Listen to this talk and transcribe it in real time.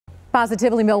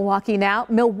Positively Milwaukee now.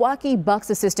 Milwaukee Bucks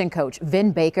assistant coach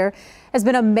Vin Baker has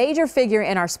been a major figure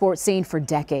in our sports scene for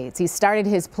decades. He started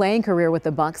his playing career with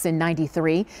the Bucks in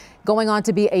 '93, going on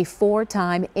to be a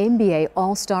four-time NBA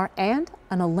All-Star and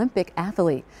an Olympic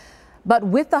athlete. But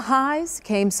with the highs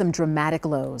came some dramatic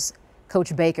lows.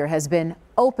 Coach Baker has been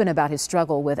open about his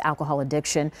struggle with alcohol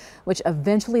addiction, which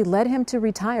eventually led him to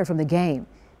retire from the game.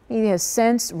 He has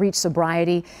since reached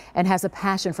sobriety and has a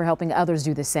passion for helping others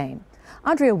do the same.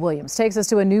 Andrea Williams takes us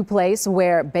to a new place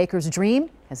where Baker's dream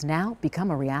has now become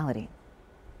a reality.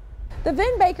 The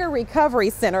Vin Baker Recovery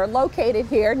Center, located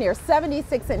here near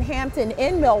 76 in Hampton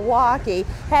in Milwaukee,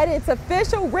 had its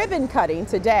official ribbon cutting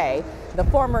today. The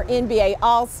former NBA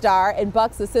All-Star and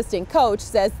Bucks assistant coach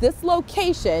says this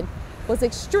location was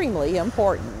extremely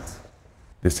important.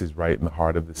 This is right in the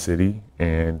heart of the city,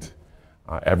 and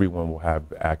everyone will have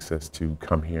access to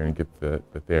come here and get the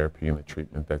therapy and the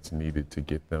treatment that's needed to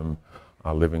get them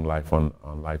living life on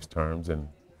life's terms and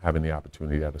having the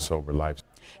opportunity at a sober life.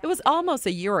 It was almost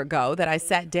a year ago that I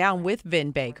sat down with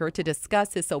Vin Baker to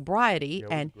discuss his sobriety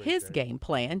and his game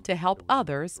plan to help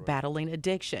others battling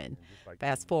addiction.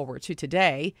 Fast forward to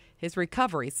today, his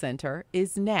recovery center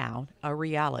is now a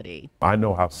reality. I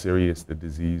know how serious the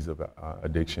disease of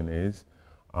addiction is,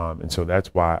 and so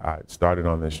that's why I started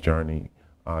on this journey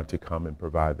to come and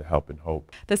provide the help and hope.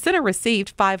 The center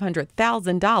received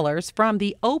 $500,000 from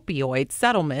the opioid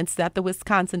settlements that the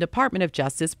Wisconsin Department of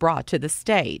Justice brought to the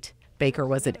state. Baker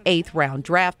was an 8th-round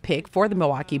draft pick for the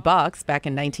Milwaukee Bucks back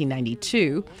in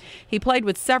 1992. He played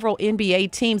with several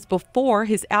NBA teams before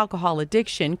his alcohol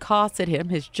addiction costed him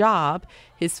his job,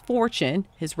 his fortune,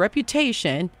 his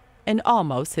reputation, and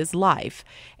almost his life.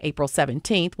 April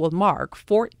 17th will mark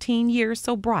 14 years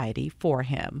sobriety for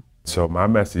him. So my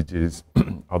message is,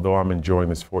 although I'm enjoying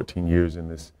this 14 years in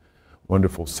this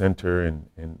wonderful center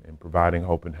and providing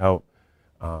hope and help,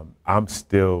 I'm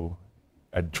still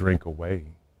a drink away,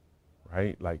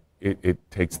 right? Like it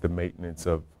takes the maintenance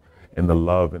of and the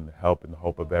love and the help and the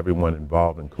hope of everyone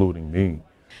involved, including me.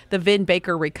 The Vin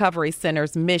Baker Recovery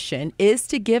Center's mission is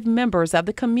to give members of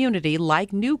the community,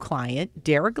 like new client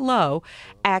Derek Lowe,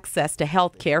 access to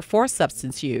health care for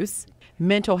substance use,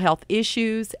 mental health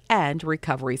issues, and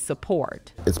recovery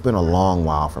support. It's been a long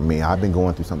while for me. I've been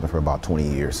going through something for about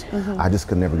 20 years. I just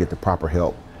could never get the proper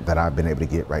help that I've been able to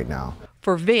get right now.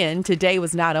 For Vin, today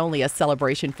was not only a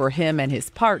celebration for him and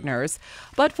his partners,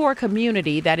 but for a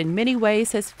community that in many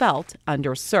ways has felt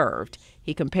underserved.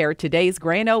 He compared today's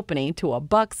grand opening to a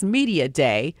Bucks media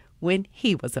day when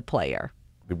he was a player.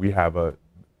 We have a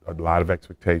lot of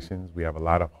expectations. We have a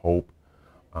lot of hope.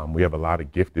 We have a lot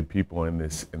of gifted people in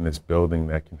this building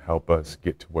that can help us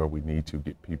get to where we need to,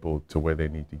 get people to where they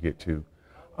need to get to.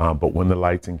 But when the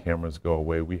lights and cameras go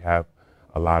away, we have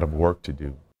a lot of work to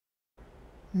do.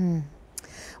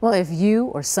 Well, if you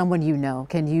or someone you know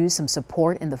can use some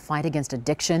support in the fight against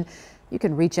addiction, you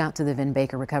can reach out to the Vin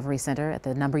Baker Recovery Center at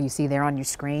the number you see there on your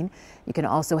screen. You can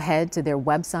also head to their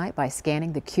website by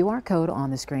scanning the QR code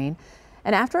on the screen.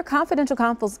 And after a confidential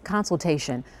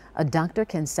consultation, a doctor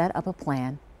can set up a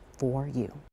plan for you.